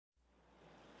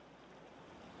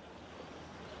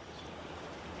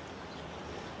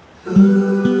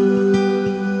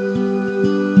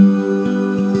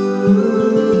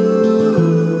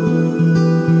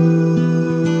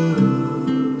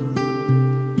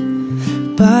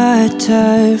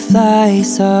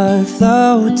Butterflies are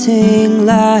floating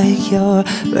like your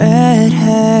red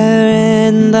hair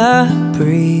in the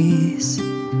breeze.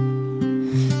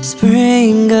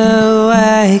 Spring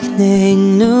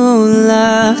awakening, new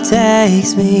love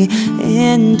takes me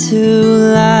into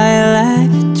lilac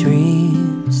dreams.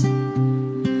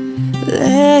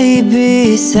 Lay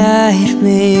beside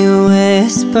me,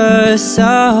 whisper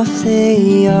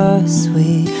softly your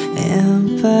sweet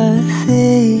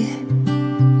empathy.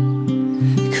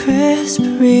 Crisp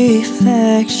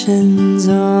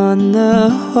reflections on the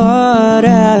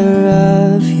water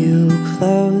of you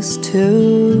close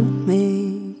to me.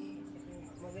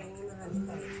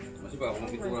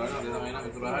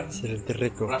 Silder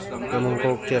Rico, ngomong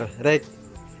kokir, Rek.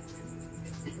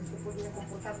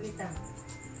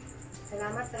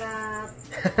 Salamat, Rap.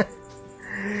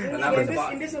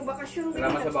 Salamat sa bakasyon.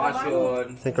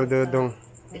 Singkol Dudong.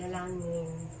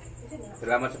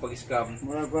 Salamat sa pag-scam.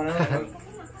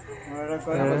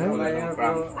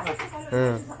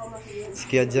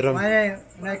 Sekian Jerome.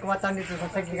 Naikuwatan dito sa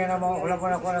sagingan na mga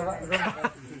ulang-ulang.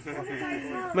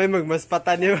 May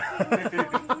magmaspatan niyo.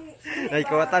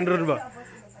 Naikuwatan ron ba?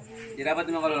 Di dapat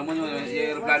naman kalau mo yung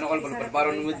aeroplano ko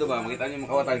pagparo nung ito ba makita niyo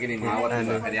makawatan kini mawat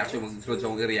ba kaya action magsulod sa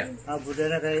area.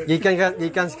 Gikan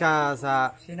ka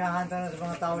sa Sinahanta na sa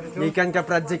mga tao dito. gikan ka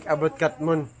project abot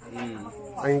katmon.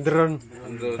 Ang drone.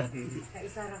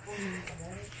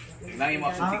 Nang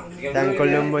imo sa Tangkol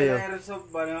na mo yo. Mga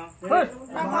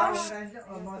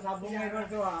sabong ngayon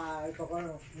to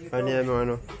Ano yan mo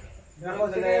ano?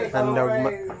 Tandog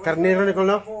karnero ni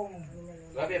kulo.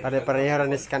 Ada pareha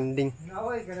ni skanding.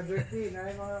 Uy,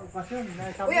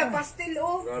 ang pastel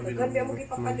oh. Ganda mo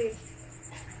gipapalit.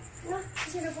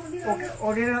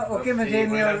 Okay,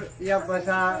 mag-email yap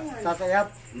sa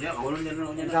tatayap.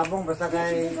 Sabong basta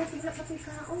kay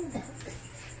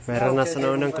Meron na sa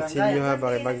naunang kutsilyo ha,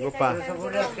 bago pa.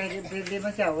 Pwede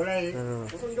man siya, wala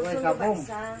sabong.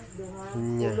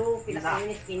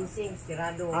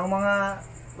 Ang mga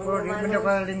hindi ko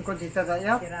lingkod si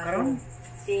tatayap karon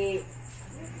si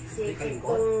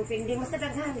kung pindi mo sa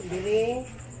daghan dire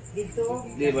dito.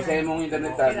 Di basahin mo ang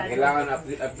internet kailangan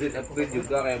upgrade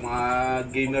juga kay mga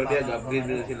gamer dia upgrade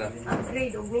na sila.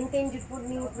 Upgrade og maintain jud pud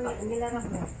nila ra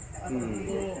mo.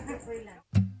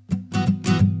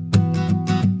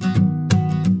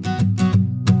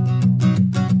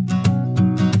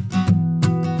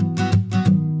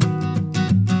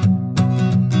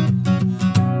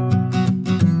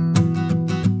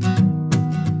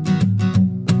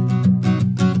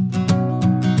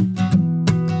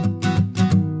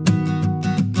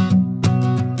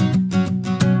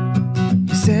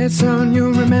 Said, son,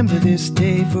 you'll remember this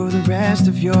day for the rest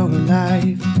of your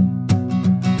life.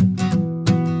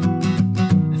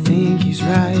 I think he's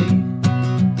right.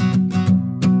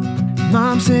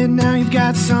 Mom said, now you've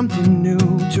got something new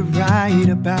to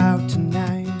write about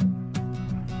tonight.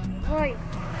 Hoy.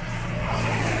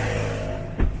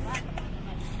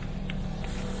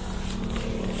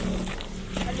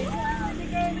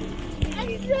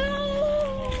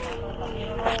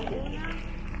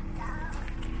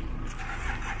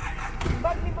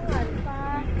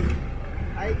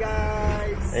 Hi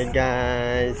guys. Hey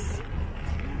guys.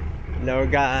 Hello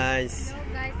guys.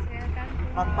 Welcome.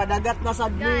 Pagpadagat na sa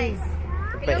Guys.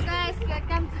 Hello guys,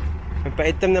 welcome.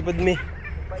 Magpaitom na pud mi.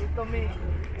 Ito mi.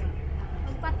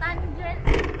 Magpatandren.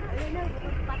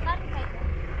 Magpatan kay.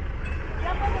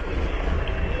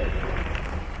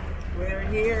 We're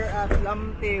here at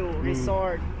LAMTEW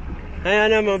Resort. Ay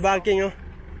ano mo balking oh.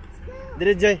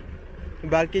 Dire Joy.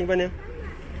 Balking pa niyo.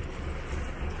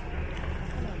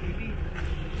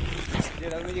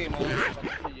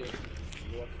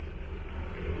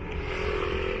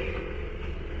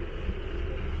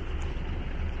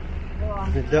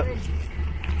 Tidak.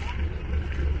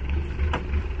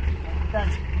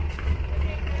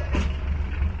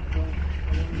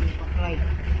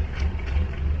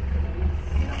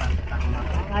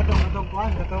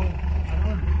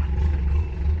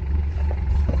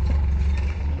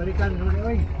 Balikan dulu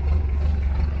oi.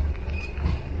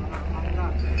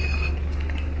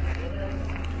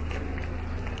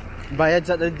 Bayad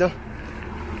sa dito.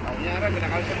 Nyara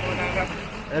pinakalisod mo na rap.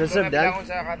 Reserve dan. Ako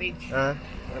sa cottage. Ah.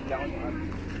 Nablang ako sa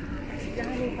cottage.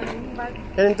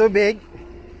 Kanin tubig.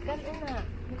 Kanin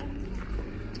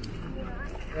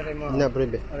na. Na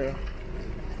prebe.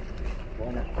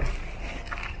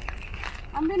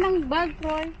 Ambil ng bag,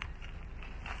 Troy.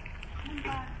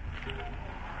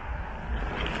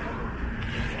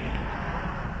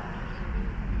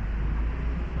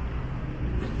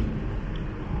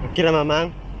 Okay na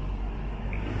mamang?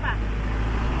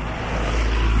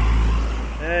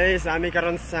 Ay, sa amin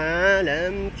karon sa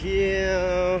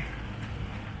LAMTEW.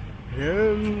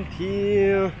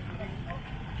 LAMTEW.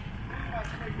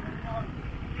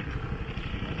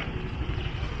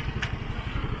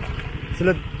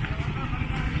 Sulod.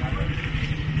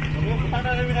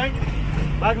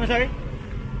 Bag mo sa'yo?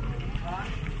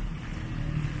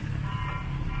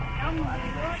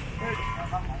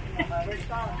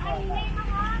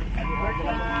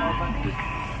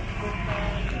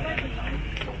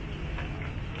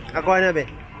 Ako na be?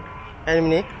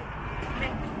 Ano ni?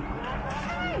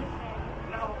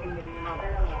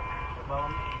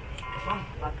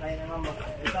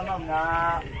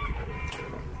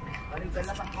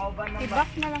 Ibak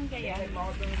na lang kaya.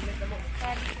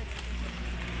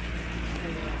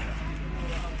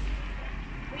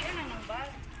 Uy, ano nang ba?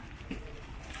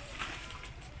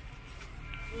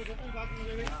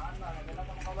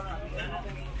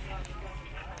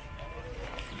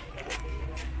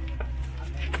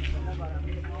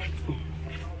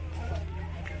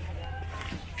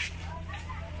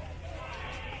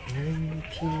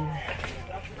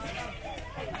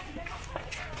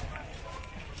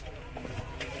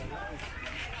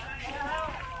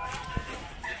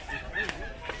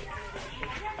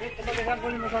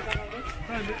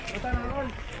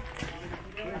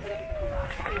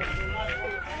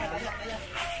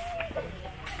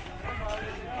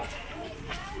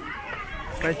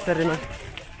 Kahit sa rin ah.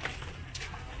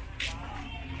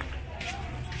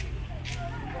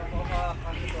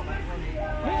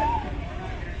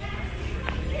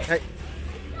 Hai.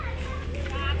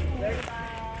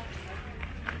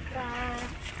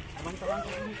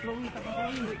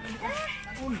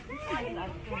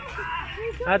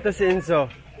 Ato si Enzo.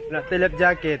 Na tilap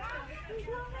jacket.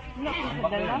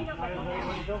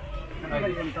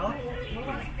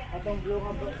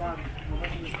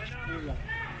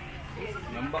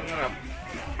 Nambang ngarap.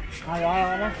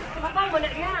 Papa mo na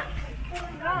niya.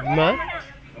 Ma?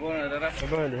 Ano na darap?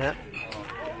 Apa diha?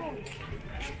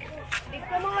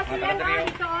 Dito mga silangan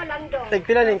dito, Lando.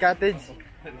 Tagpila ning cottage.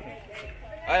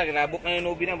 Ay, ginabok na yung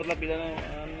nubi na. Ba't lang pila na?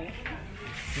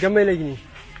 Gamay lagi ni.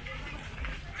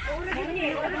 Ura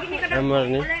gini ka Amar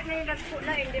ni. wala na yung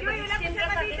nagpula, hindi ba? Siyempre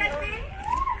sa dito.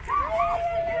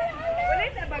 Wala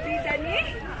sa babida ni.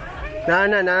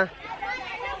 Na.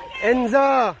 Enzo.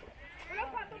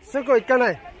 Sukoy ka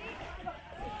na.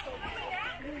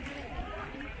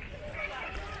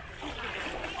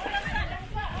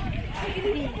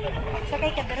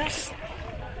 Sakay ka daras.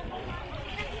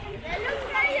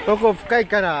 Kokof kay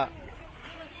ka na.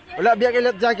 Wala biya kay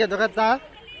lap jacket o kata?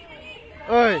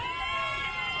 Oy.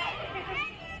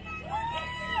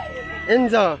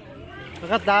 Enzo.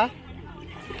 Kata?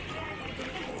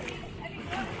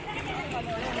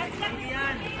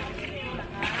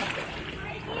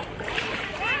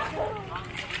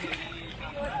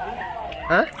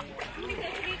 Ha?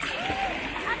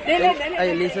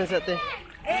 Ay, listen sa ate.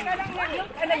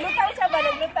 Naglutaw siya ba?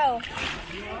 Naglutaw.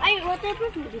 Ay,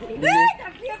 waterproof.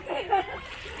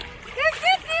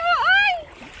 Kasi mo, ay!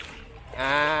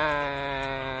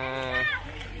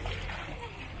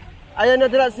 Ayan na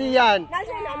dira siyan.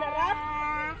 Nasa na, narap?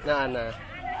 Na.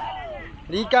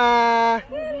 Rika.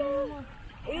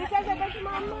 Isa sa ba si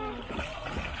mama?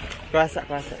 Kuasa.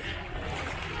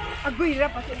 Agoy,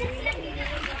 rap. Kasi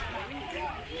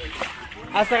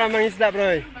Asa ka mang isda,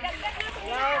 bro?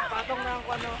 Patong na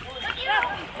ako ano.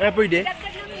 Pwede?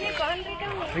 dagdag lang niya ko. Andre ka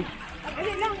mo.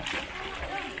 Agali lang.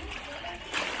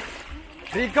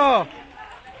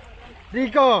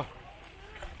 Rico.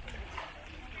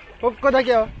 Pokko da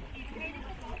ke yo.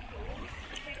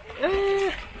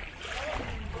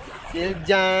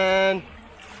 Siljan.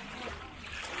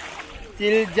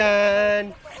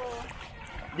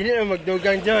 Dili na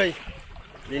magdugang Joy.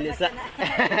 Dili sa.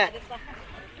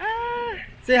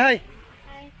 Say hi.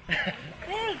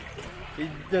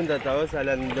 Idyon ta tao sa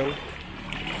landong.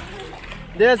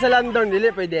 Dili sa landong dili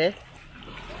pwede.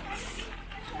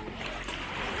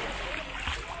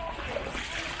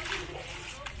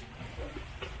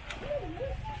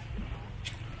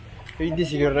 Pwede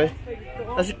siguro eh.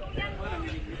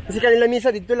 Kasi kanila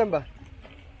misa dito lang ba?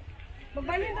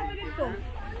 Magbalin na ba dito?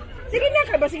 Sige na,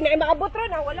 kabasig na maabot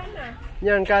ron. Wala na.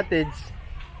 Yang cottage.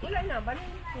 Wala na, balin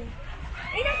dito.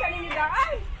 Ay, nasa ninyo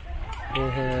daan.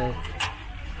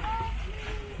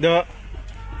 Do.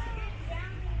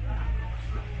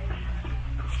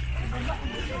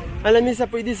 Alamisa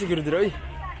pwede siguro dito eh.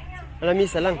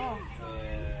 Alamisa lang.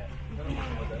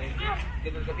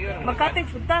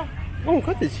 Mag-cottage food ta. Oh,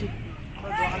 cottage.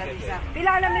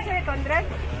 Pila alam niya siya, 100?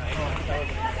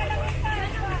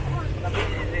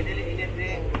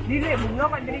 Dili, bunga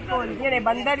ka diri ko. Yan ay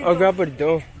banda dito. Oh, gapo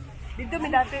dito. Dito mi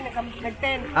dati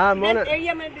nag-tent. Ah, mo na.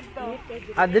 Area man dito.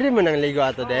 Ah, diri mo nang ligo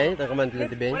ato day. Ito ka man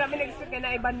tibing. Wala mi nag-expect na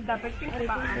ay banda. Pero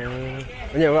pa.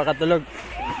 Unya, wa katulog.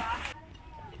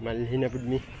 Malhin na pud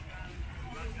mi.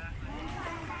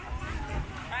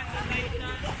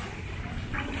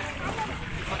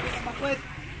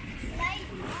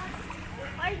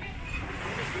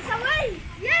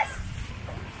 Yes!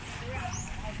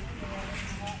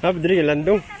 Ah, diri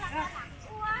landong.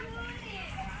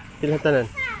 Pila tanan?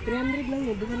 300 lang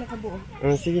yun, duha na kabuo.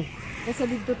 Oh, sige. Nasa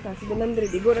dito ta, 700.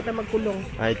 Igo na ta magkulong.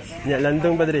 Ay, nya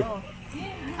landong ba diri?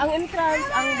 Ang entrance,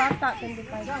 ang bata,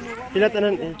 25. Pila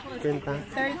tanan eh? Kwenta.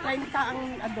 30 ang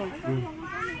adult.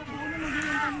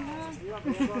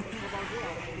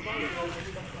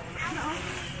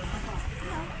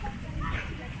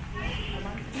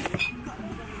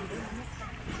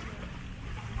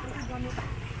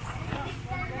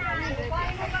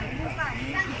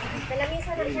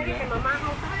 Kalamisan na siya rin,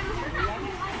 mamahaw pa.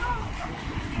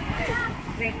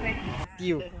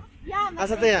 Tiyo.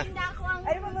 Asa to ya?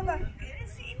 Ay, ba?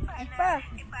 Pa.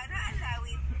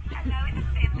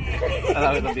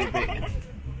 Alawit ang pipi.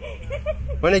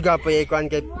 Mana gapo ya ikuan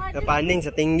kay paning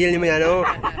sa tinggil ni mo yan oh.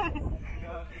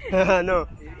 Ano?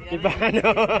 Iba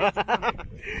ano?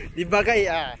 Di ba kay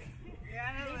ah?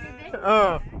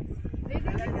 Oh.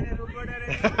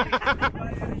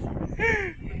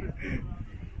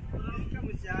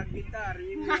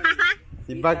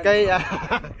 Di ba kay ah?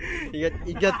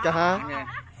 Igat ka ha?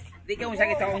 Di ka mo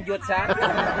sakit sa akong jut sa.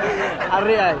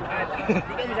 Ari ay.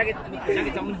 Di ka mo sakit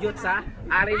sa akong jut sa.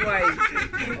 Ari mo ay.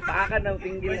 Paakan ng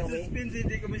tinggil mo.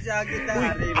 Hindi ko masyagit na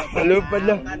hari. Malupad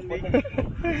lang.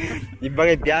 Di ba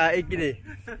kay piyaik gini?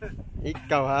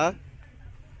 Ikaw ha?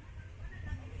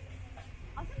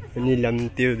 Ini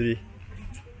LAMTEW diri.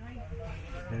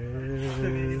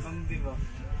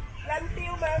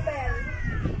 Lantiw, Mabel.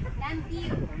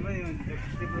 Lantiw. Ano yun?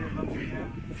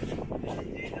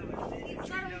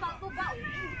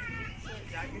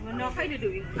 Ano kayo na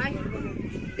doing? Ay,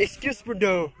 Excuse for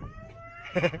daw.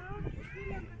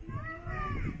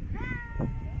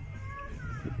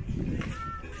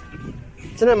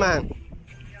 Sana man.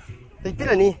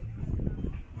 Pila ni?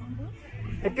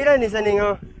 Pila ni sa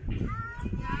ningo?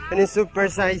 Kani super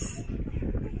size.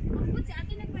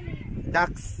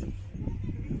 Dax.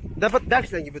 Dapat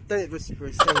Dax lang gibutan ito super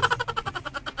size.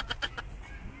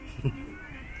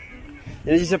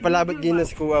 Yan siya palabot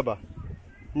ginas kuha ba?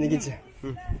 Hindi gid siya.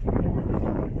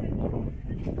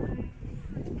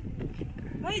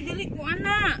 Ay, dili ko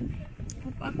ana.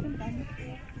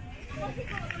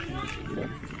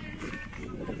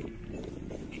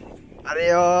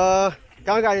 Ario,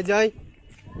 kamu kaya Joy?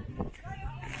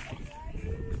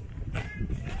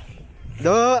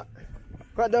 Do,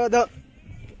 kuha do.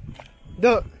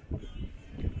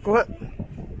 Kuha.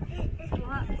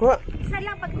 Kuha. Isa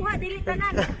lang pagkuha dili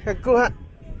tanan. Kuha.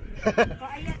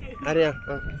 Ario,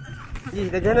 ih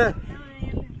daghan na.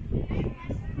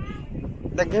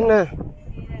 Daghan na.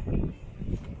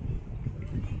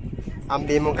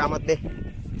 Ambil mong kamot deh.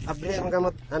 Ambil mong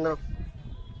kamot. Ano?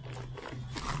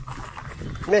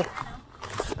 Me.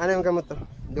 Ano yung kamot to?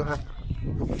 Duha.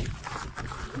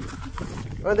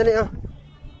 Oh, dali oh.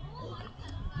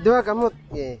 Duha kamot.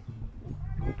 Yeah.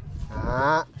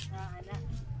 Ah.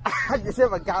 Di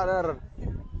siya pagkaroon.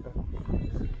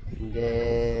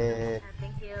 Yeah.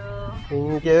 Thank you.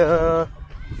 Thank you.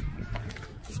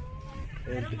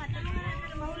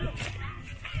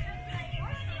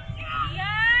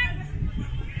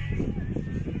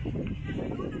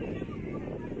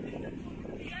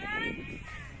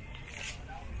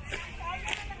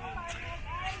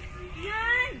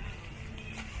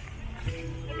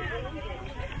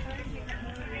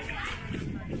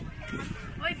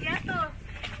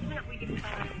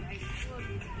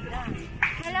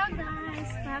 Hello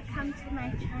guys, welcome to my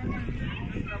channel.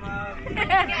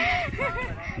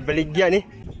 Baligyan eh.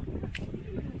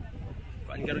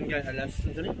 Kuan karon guys, alas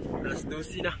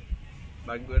 12 na.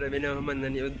 Bago ra naman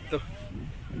na niud to.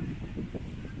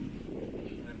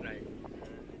 Alright.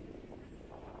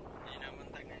 Di naman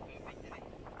tag na tubig diri.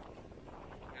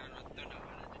 Karon to na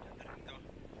wala dito.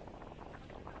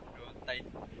 Road tide.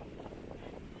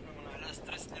 Mga alas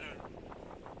 3 na ron.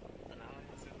 Tanaw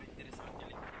sa tubig diri sa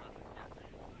gilid.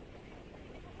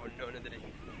 Kondo na diri.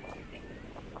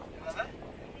 Diba ba?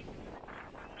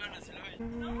 Kondo na sila eh.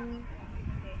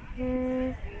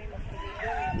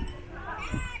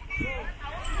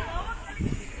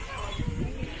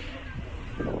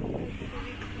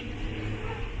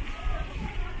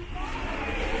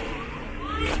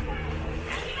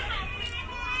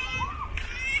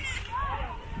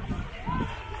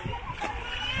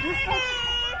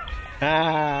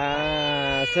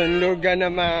 Sunlugan na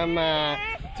mama.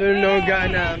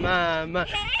 Sunlugan na mama.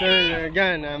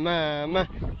 Sunlugan na mama.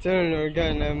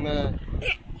 Sunlugan na mama.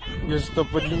 Gusto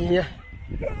po niya.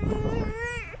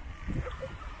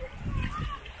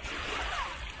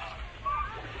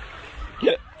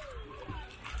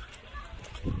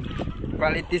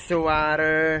 Quality sa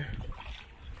water.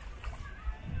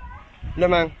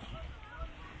 Lamang.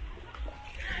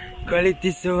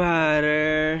 Quality sa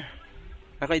water.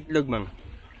 Ako itlog, mang.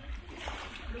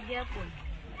 Bigyan po.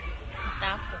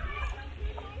 Tapo.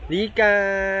 Lika.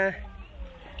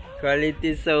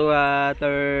 Quality sa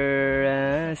water.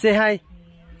 Say hi.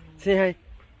 Say hi.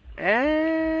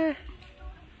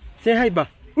 Say hi ba?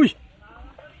 Uy.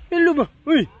 Hello ba?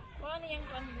 Uy.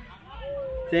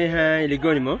 Say hi.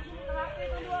 Ligo ni mo?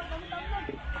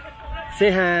 Say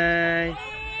hi.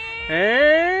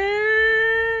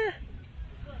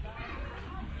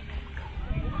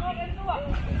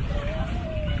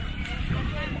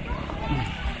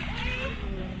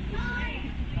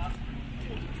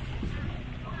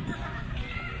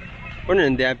 Ano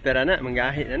hindi pera na,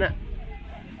 manggahit na.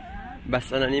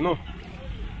 Basta na nimo.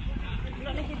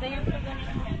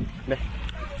 Be.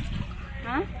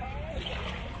 Ha?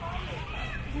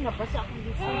 Nabasa akong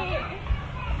dito.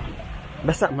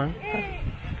 Basa, mang.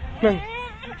 Mang.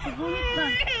 Sigunit ba?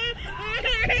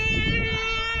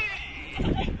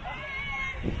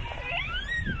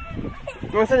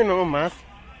 Mang, saan yung mga mas?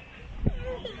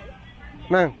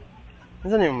 Mang,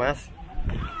 saan yung mas?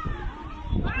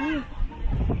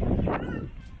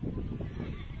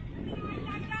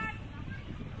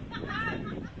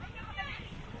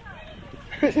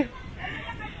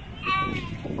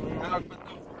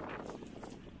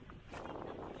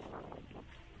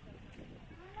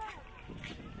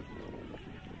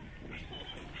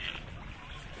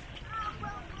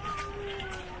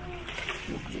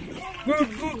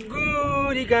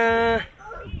 Rika.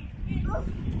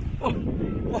 Oh.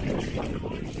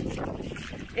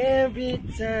 Every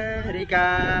time,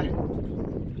 Rika.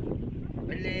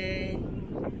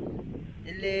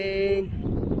 Elaine.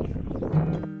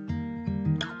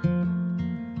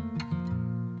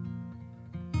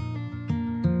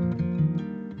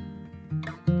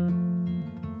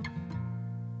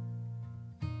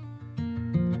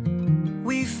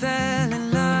 We fell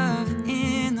in love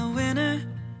in the winter,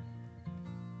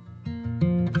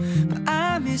 but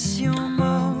I miss you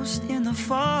most in the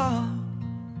fall.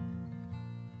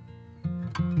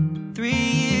 3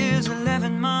 years,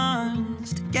 11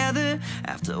 months together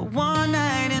after one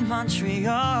night in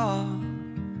Montreal.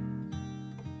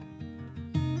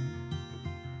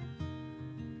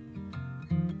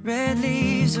 Red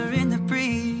leaves are in the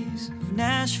breeze of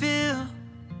Nashville,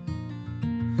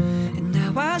 and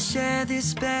now I share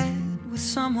this bed with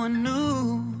someone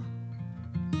new.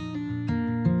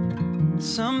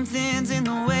 Something's in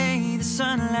the way the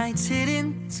sunlight's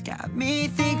hitting, it's got me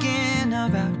thinking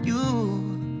about you.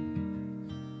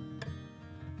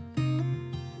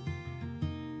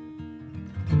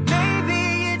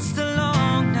 Maybe it's the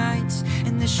long nights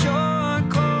and the short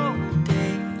cold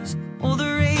days, or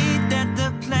the rate that the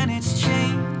planets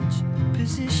change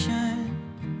position.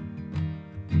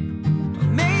 Or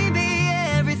maybe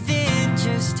everything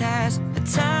just has a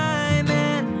time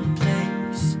and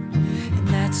place, and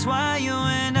that's why you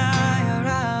and I are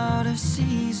out of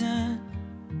season.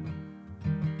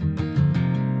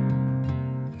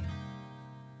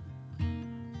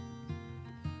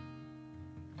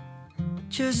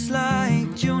 Just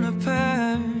like juniper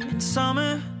in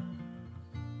summer,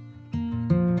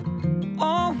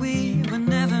 oh, we were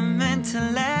never meant to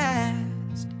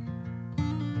last.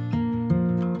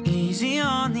 Easy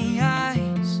on the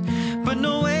ice, but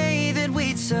no way that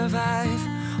we'd survive.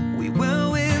 We were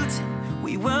wilted,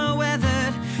 we were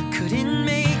weathered, couldn't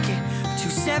make it to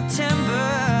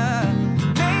September.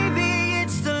 Maybe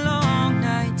it's the long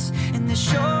nights and the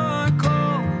short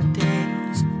cold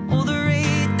days, or the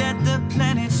rate that the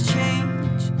planets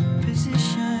change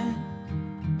position.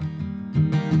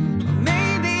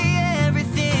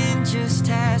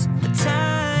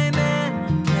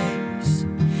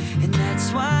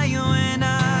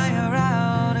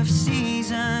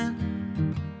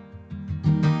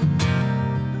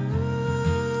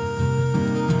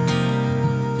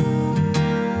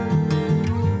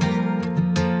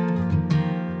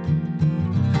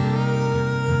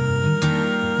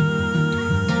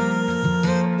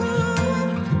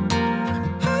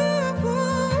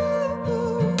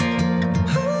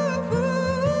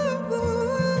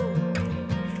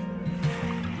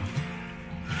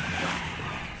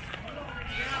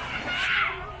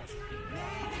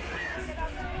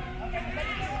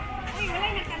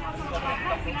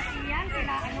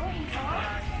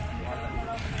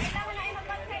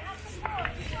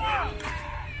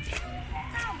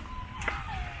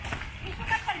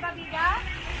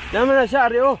 Naman na siya,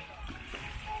 Ari, oh.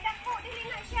 Dako, dili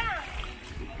na siya.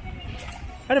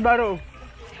 Ano baro?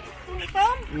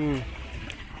 Tumitom?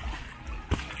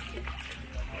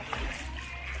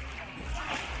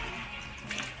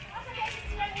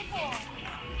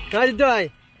 Saan dito ay?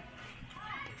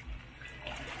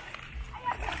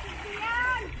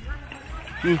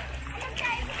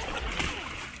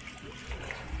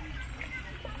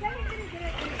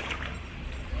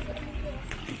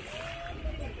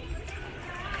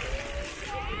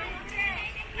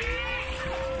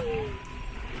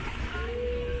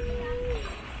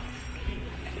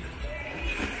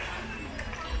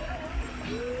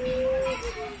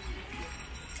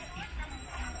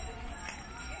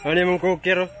 Ano yung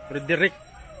cooker, oh? Roderick.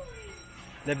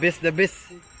 The best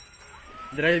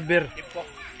driver.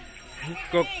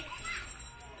 Cook.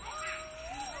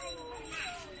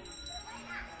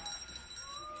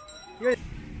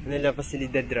 Ano lang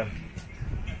pasilidad ra?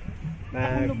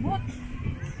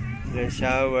 Ng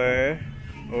shower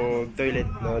o toilet.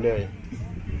 No, doy.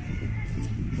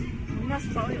 Mas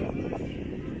pa ulit.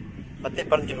 Pati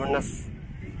parang junas.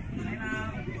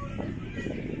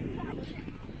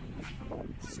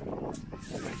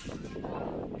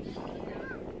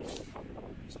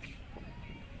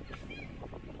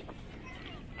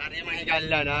 Ari mga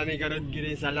igala namin karod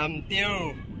gini sa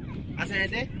LAMTEW. Asa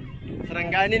ito?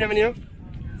 Sarangani naman yun.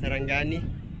 Sarangani.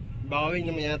 Bawing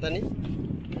naman yata ni.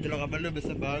 Ito lang kabalo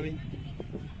basta bawing.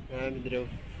 Namin dito.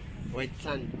 White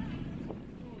sand.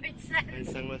 White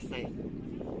sand was nice.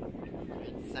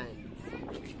 White sand.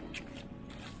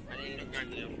 Ano yung lugar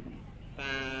nyo?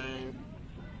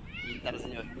 Gitar sa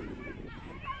inyo.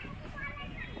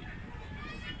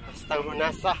 Basta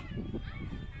hunasa.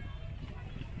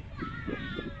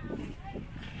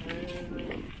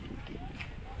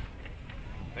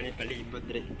 Palibot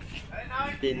rin.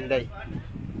 Tinday.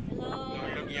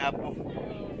 Tulog yapo.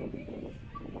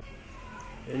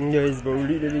 Yan guys,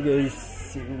 bauli na guys.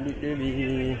 Bauli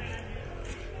na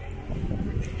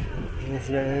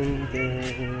Maslante.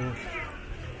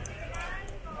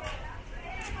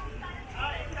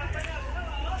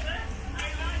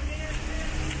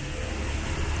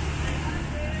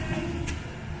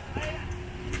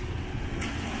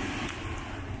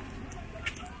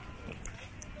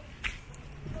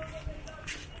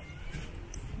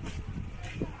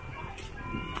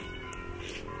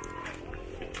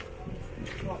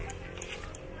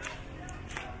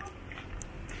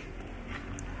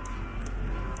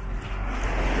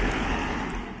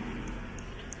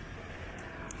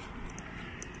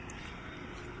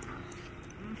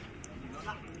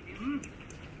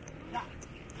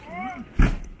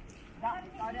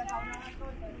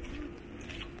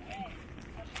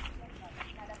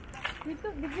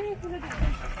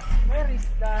 Where is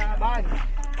the bag?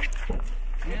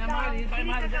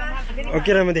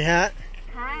 Okay naman diha.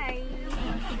 Hi.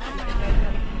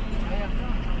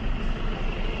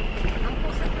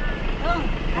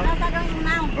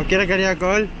 Okay na kanya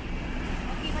call.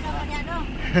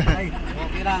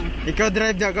 Okay lang. Ikaw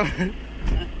drive na call.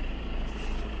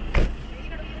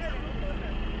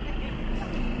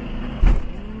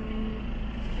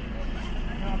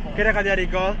 Okay na kanya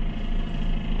Rico.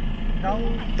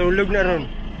 Tulog na ron.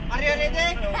 Are you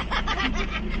ready?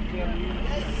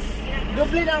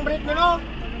 Doble na ang break mo, no?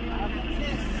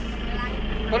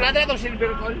 Kung natin itong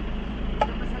silver call.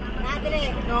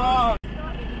 No.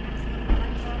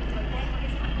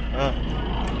 Ah.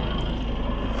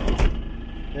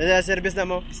 Nasa service na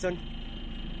mo, piston.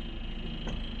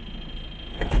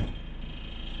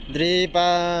 Dri pa...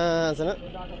 Sana?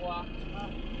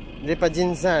 Dri pa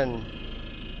Jinsan.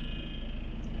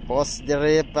 Post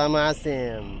diri pa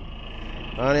Masim.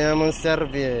 Ano yung mong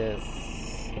service?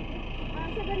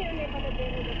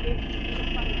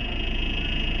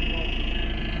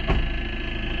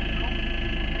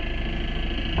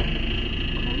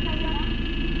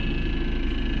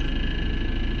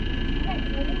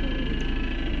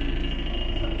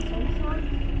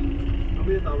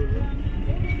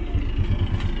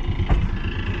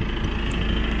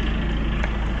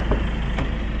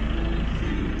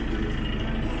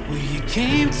 Well, you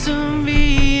came to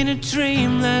me in a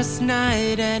dream last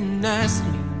night and asked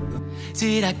me,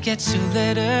 did I get your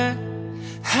letter?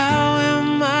 How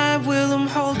am I? Well,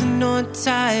 I'm holding on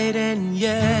tight, and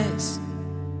yes,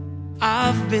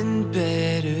 I've been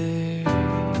better.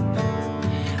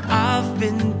 I've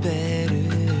been better.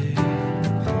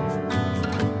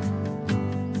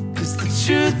 'Cause the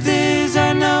truth is,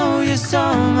 I know you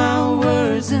saw my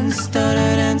words and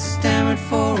stuttered and stammered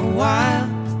for a while.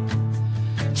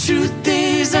 Truth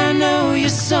is, I know you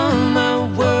saw my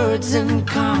words and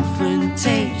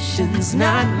confrontation's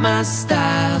not my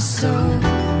style, so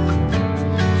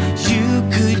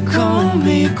call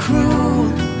me cruel,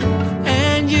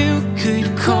 and you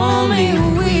could call me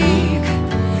weak,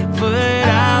 but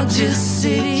I'll just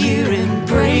sit here and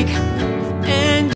break